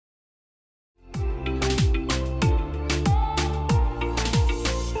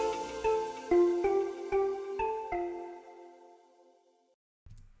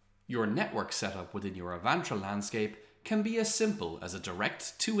Your network setup within your Avantra landscape can be as simple as a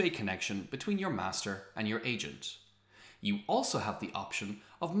direct two-way connection between your master and your agent. You also have the option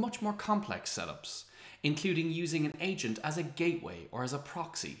of much more complex setups, including using an agent as a gateway or as a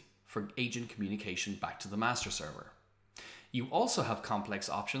proxy for agent communication back to the master server. You also have complex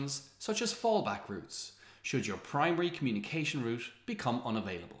options such as fallback routes, should your primary communication route become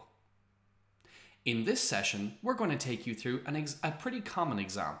unavailable. In this session, we're going to take you through a pretty common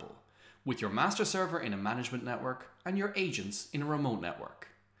example with your master server in a management network and your agents in a remote network.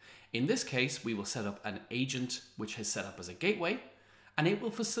 In this case, we will set up an agent which is set up as a gateway, and it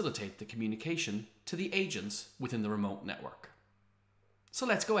will facilitate the communication to the agents within the remote network. So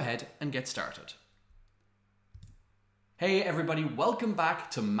let's go ahead and get started. Hey everybody, welcome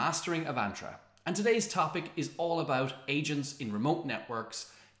back to Mastering Avantra. And today's topic is all about agents in remote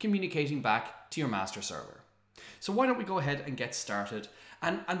networks communicating back to your master server. So why don't we go ahead and get started?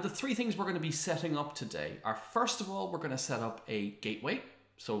 And the three things we're going to be setting up today are, first of all, we're going to set up a gateway.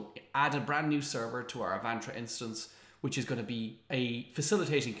 So add a brand new server to our Avantra instance, which is going to be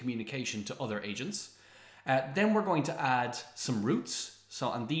facilitating communication to other agents. Then we're going to add some routes.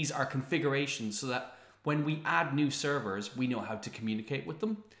 And these are configurations so that when we add new servers, we know how to communicate with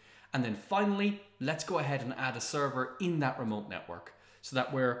them. And then finally, let's go ahead and add a server in that remote network so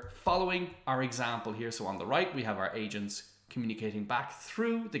that we're following our example here. So on the right, we have our agents communicating back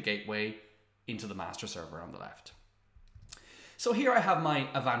through the gateway into the master server on the left. So here I have my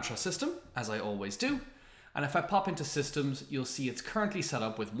Avantra system, as I always do. And if I pop into systems, you'll see it's currently set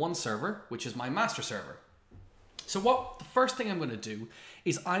up with one server, which is my master server. So the first thing I'm going to do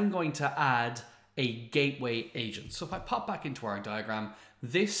is I'm going to add a gateway agent. So if I pop back into our diagram,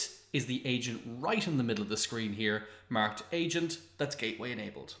 this is the agent right in the middle of the screen here, marked agent that's gateway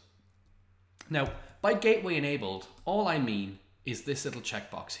enabled. Now, by gateway enabled, all I mean is this little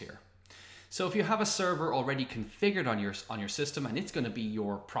checkbox here. So if you have a server already configured on your system and it's going to be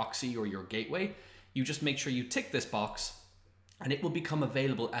your proxy or your gateway, you just make sure you tick this box and it will become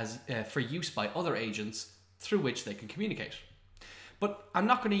available as for use by other agents through which they can communicate. But I'm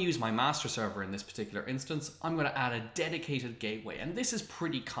not going to use my master server in this particular instance. I'm going to add a dedicated gateway, and this is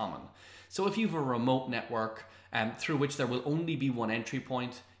pretty common. So if you have a remote network through which there will only be one entry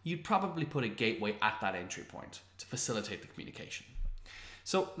point, you'd probably put a gateway at that entry point to facilitate the communication.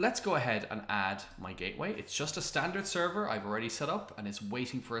 So let's go ahead and add my gateway. It's just a standard server I've already set up and it's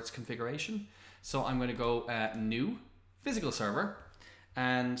waiting for its configuration. So I'm going to go new physical server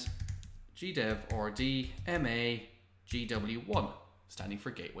and gdev or DMA GW1, standing for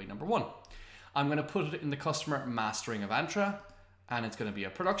gateway number 1. I'm going to put it in the customer mastering Avantra, and it's going to be a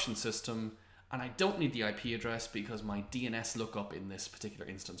production system, and I don't need the IP address because my DNS lookup in this particular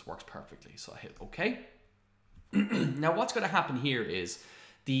instance works perfectly. So I hit OK. Now what's going to happen here is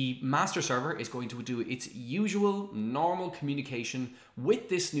the master server is going to do its usual normal communication with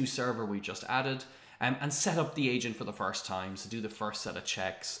this new server we just added and set up the agent for the first time, so do the first set of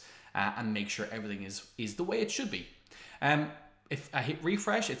checks and make sure everything is the way it should be. If I hit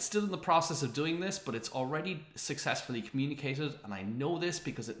refresh, it's still in the process of doing this, but it's already successfully communicated, and I know this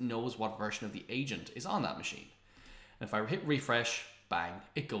because it knows what version of the agent is on that machine. And if I hit refresh, bang,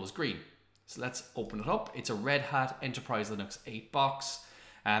 it goes green. So let's open it up. It's a Red Hat Enterprise Linux 8 box.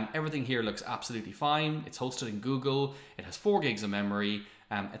 Everything here looks absolutely fine. It's hosted in Google. It has 4 gigs of memory,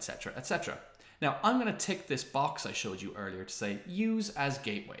 etc., etc. Now I'm going to tick this box I showed you earlier to say use as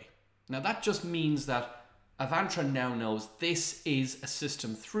gateway. Now that just means that Avantra now knows this is a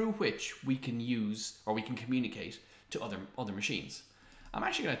system through which we can use or we can communicate to other machines. I'm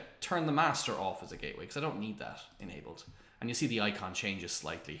actually going to turn the master off as a gateway because I don't need that enabled. And you see the icon changes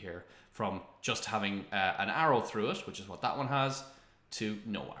slightly here from just having an arrow through it, which is what that one has, to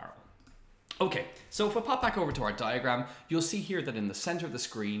no arrow. Okay, so if I pop back over to our diagram, you'll see here that in the center of the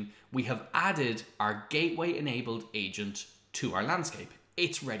screen, we have added our gateway enabled agent to our landscape.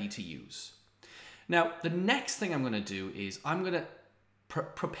 It's ready to use. Now, the next thing I'm going to do is I'm going to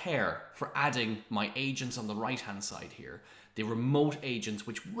prepare for adding my agents on the right-hand side here, the remote agents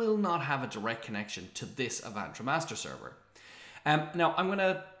which will not have a direct connection to this Avantra master server. Now, I'm going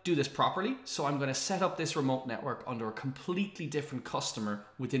to do this properly, so I'm going to set up this remote network under a completely different customer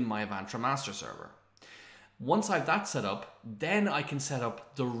within my Avantra master server. Once I've that set up, then I can set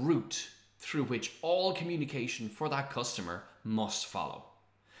up the route through which all communication for that customer must follow.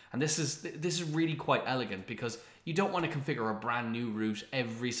 And this is really quite elegant because you don't want to configure a brand new route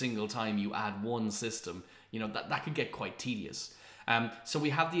every single time you add one system. You know, that could get quite tedious. So we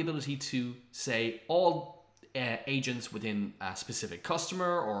have the ability to say all agents within a specific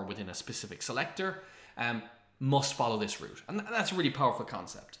customer or within a specific selector must follow this route. And that's a really powerful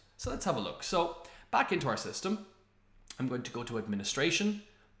concept. So let's have a look. So back into our system, I'm going to go to administration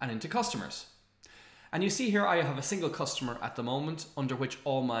and into customers. And you see here I have a single customer at the moment under which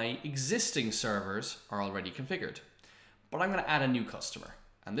all my existing servers are already configured. But I'm going to add a new customer.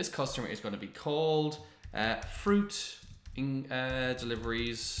 And this customer is going to be called Fruit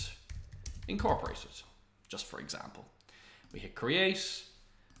Deliveries Incorporated, just for example. We hit create,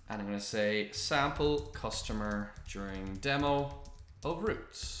 and I'm going to say sample customer during demo of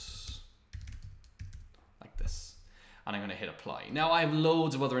routes, like this. And I'm going to hit apply. Now I have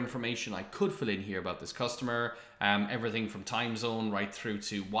loads of other information I could fill in here about this customer, everything from time zone right through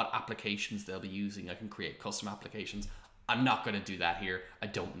to what applications they'll be using. I can create custom applications. I'm not going to do that here. I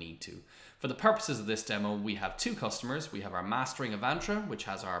don't need to. For the purposes of this demo, we have two customers. We have our mastering Avantra, which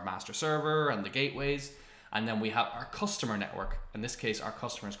has our master server and the gateways. And then we have our customer network. In this case, our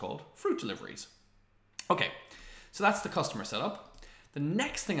customer is called Fruit Deliveries. Okay, so that's the customer setup. The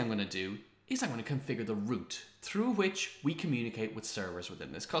next thing I'm going to do is I'm going to configure the route through which we communicate with servers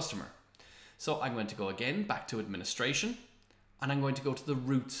within this customer. So I'm going to go again back to administration, and I'm going to go to the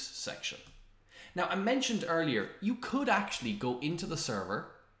routes section. Now, I mentioned earlier, you could actually go into the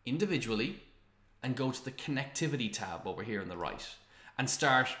server individually and go to the connectivity tab over here on the right and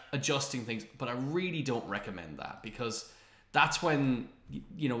start adjusting things, but I really don't recommend that because that's when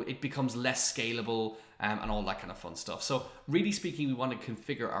it becomes less scalable and all that kind of fun stuff. So really speaking, we want to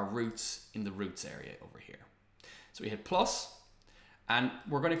configure our routes in the routes area over here. So we hit plus, and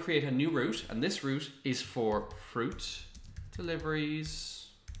we're going to create a new route, and this route is for Fruit Deliveries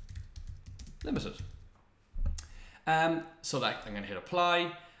Limited. So that I'm going to hit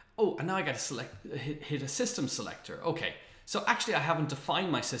apply. Oh, and now I got to hit a system selector. Okay, so actually I haven't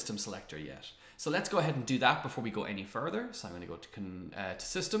defined my system selector yet. So let's go ahead and do that before we go any further. So I'm going to go to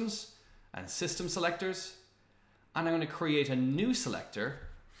systems and system selectors, and I'm going to create a new selector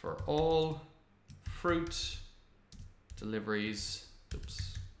for all Fruit Deliveries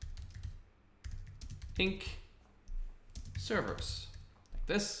Inc. servers, like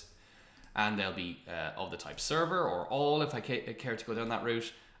this. And they'll be of the type server or all if I care to go down that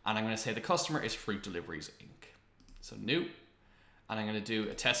route. And I'm going to say the customer is Fruit Deliveries Inc. So new. And I'm going to do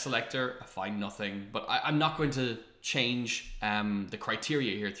a test selector. I find nothing, but I'm not going to change the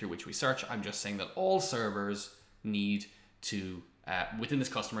criteria here through which we search. I'm just saying that all servers need to, within this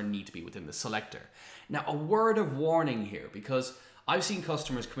customer, need to be within the selector. Now, a word of warning here, because I've seen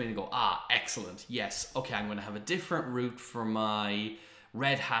customers come in and go, excellent. Yes. Okay. I'm going to have a different route for my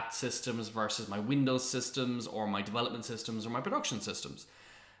Red Hat systems versus my Windows systems or my development systems or my production systems.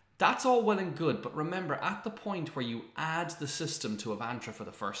 That's all well and good, but remember, at the point where you add the system to Avantra for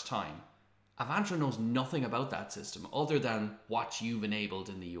the first time, Avantra knows nothing about that system other than what you've enabled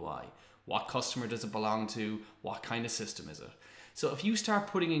in the UI. What customer does it belong to? What kind of system is it? So if you start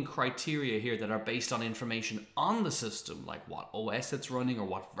putting in criteria here that are based on information on the system, like what OS it's running or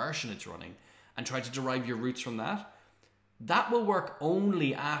what version it's running, and try to derive your routes from that, that will work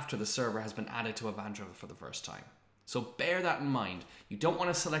only after the server has been added to Avantra for the first time. So bear that in mind. You don't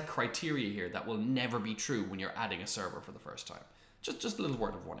want to select criteria here that will never be true when you're adding a server for the first time. Just a little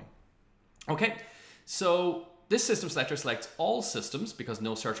word of warning. Okay, so this system selector selects all systems because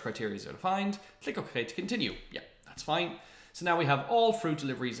no search criteria is defined. Click OK to continue. Yeah, that's fine. So now we have all Fruit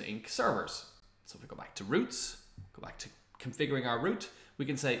Deliveries Inc. servers. So if we go back to routes, go back to configuring our route, we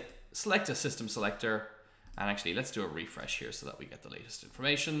can say select a system selector. And actually, let's do a refresh here so that we get the latest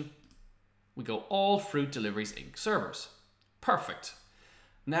information. We go all Fruit Deliveries Inc. servers. Perfect.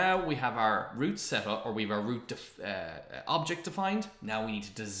 Now we have our route set up, or we have our route object defined. Now we need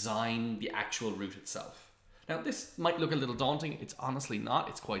to design the actual route itself. Now this might look a little daunting. It's honestly not.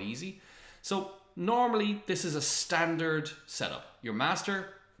 It's quite easy. So normally this is a standard setup. Your master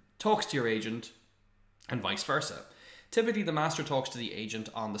talks to your agent and vice versa. Typically the master talks to the agent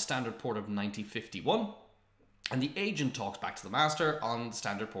on the standard port of 9051. And the agent talks back to the master on the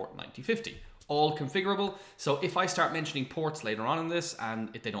standard port 9050. All configurable. So if I start mentioning ports later on in this and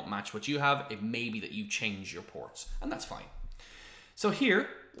if they don't match what you have, it may be that you change your ports, and that's fine. So here,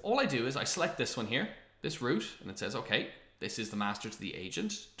 all I do is I select this one here, this route, and it says, okay, this is the master to the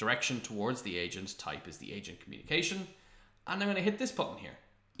agent, direction towards the agent, type is the agent communication, and I'm going to hit this button here,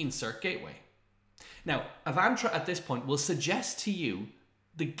 insert gateway. Now, Avantra at this point will suggest to you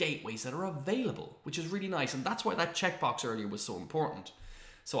the gateways that are available, which is really nice. And that's why that checkbox earlier was so important.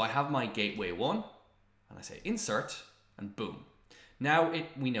 So I have my gateway 1 and I say insert and boom. Now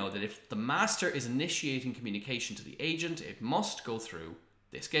we know that if the master is initiating communication to the agent, it must go through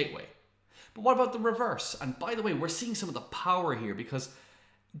this gateway. But what about the reverse? And by the way, we're seeing some of the power here because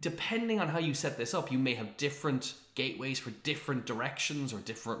depending on how you set this up, you may have different gateways for different directions or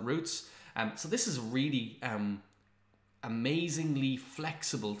different routes. So this is a really amazingly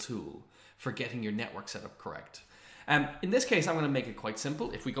flexible tool for getting your network setup correct. In this case, I'm going to make it quite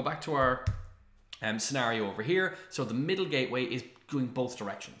simple. If we go back to our scenario over here, so the middle gateway is going both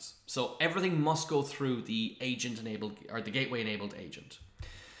directions. So everything must go through the agent enabled or the gateway enabled agent.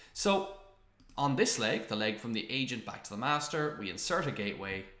 So on this leg, the leg from the agent back to the master, we insert a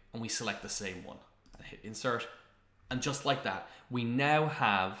gateway and we select the same one and hit insert. And just like that, we now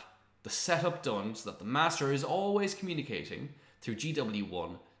have the setup done so that the master is always communicating through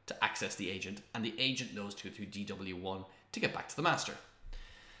GW1 to access the agent, and the agent knows to through GW1 to get back to the master.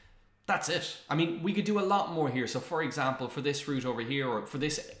 That's it. I mean, we could do a lot more here. So for example, for this route over here, or for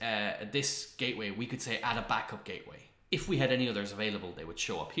this this gateway, we could say add a backup gateway. If we had any others available, they would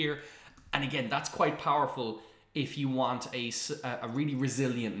show up here. And again, that's quite powerful if you want a really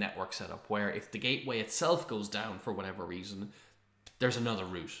resilient network setup, where if the gateway itself goes down for whatever reason, there's another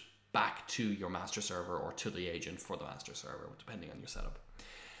route back to your master server or to the agent for the master server, depending on your setup.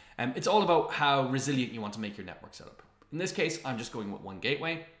 It's all about how resilient you want to make your network setup. In this case, I'm just going with one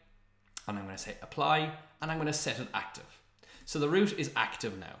gateway, and I'm going to say apply, and I'm going to set it active. So the route is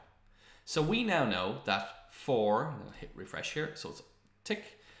active now. So we now know that I'll hit refresh here, so it's tick,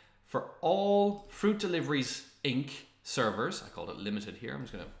 for all Fruit Deliveries Inc. servers, I called it limited here, I'm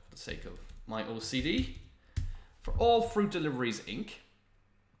just going to, for the sake of my OCD, for all Fruit Deliveries Inc.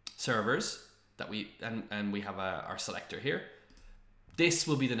 servers that we have our selector here, this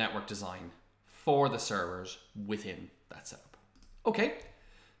will be the network design for the servers within that setup. Okay,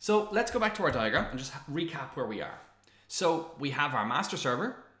 so let's go back to our diagram and just recap where we are. So we have our master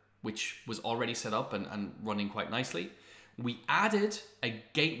server, which was already set up and running quite nicely. We added a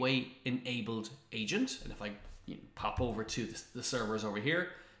gateway enabled agent, and if I pop over to the servers over here,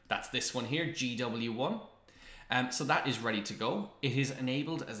 that's this one here, GW1. So that is ready to go. It is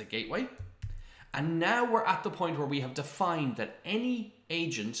enabled as a gateway. And now we're at the point where we have defined that any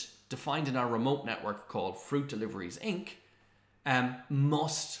agent defined in our remote network called Fruit Deliveries Inc.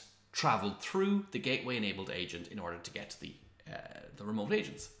 Must travel through the gateway enabled agent in order to get to the remote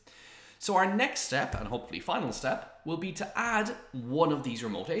agents. So our next step, and hopefully final step, will be to add one of these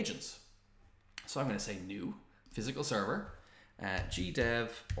remote agents. So I'm going to say new physical server, gdev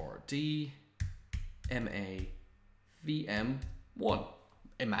or dma VM1.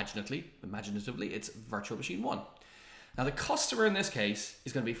 Imaginatively, it's virtual machine 1. Now the customer in this case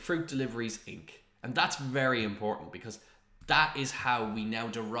is going to be Fruit Deliveries Inc. And that's very important because that is how we now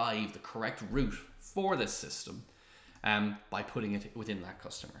derive the correct route for this system by putting it within that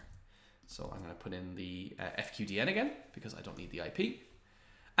customer. So I'm going to put in the FQDN again because I don't need the IP.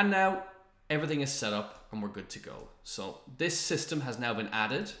 And now everything is set up and we're good to go. So this system has now been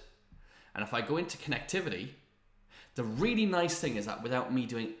added. And if I go into connectivity, the really nice thing is that without me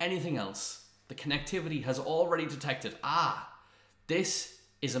doing anything else, the connectivity has already detected, this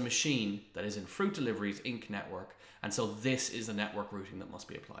is a machine that is in Fruit Deliveries Inc. network, and so this is the network routing that must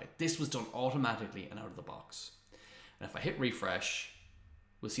be applied. This was done automatically and out of the box. And if I hit refresh,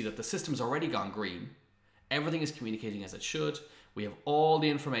 we'll see that the system's already gone green. Everything is communicating as it should. We have all the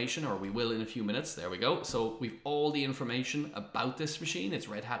information, or we will in a few minutes. There we go. So we've all the information about this machine. It's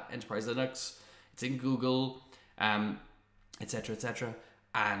Red Hat Enterprise Linux. It's in Google, etc.,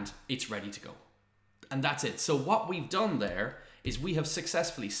 and it's ready to go. And that's it. So what we've done there is we have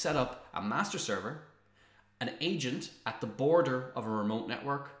successfully set up a master server, an agent at the border of a remote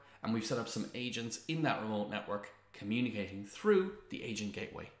network, and we've set up some agents in that remote network communicating through the agent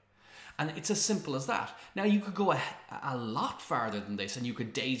gateway. And it's as simple as that. Now you could go a lot farther than this, and you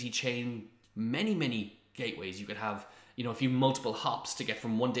could daisy chain many gateways. You could have, if you have multiple hops to get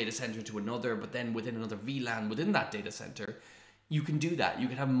from one data center to another, but then within another VLAN within that data center, you can do that. You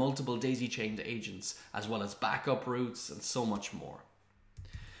can have multiple daisy chained agents as well as backup routes and so much more.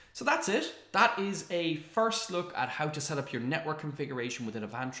 So that's it. That is a first look at how to set up your network configuration within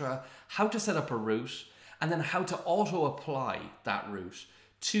Avantra, how to set up a route, and then how to auto apply that route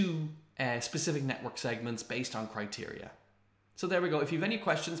to specific network segments based on criteria. So there we go. If you have any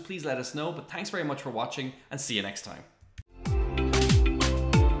questions, please let us know. But thanks very much for watching, and see you next time.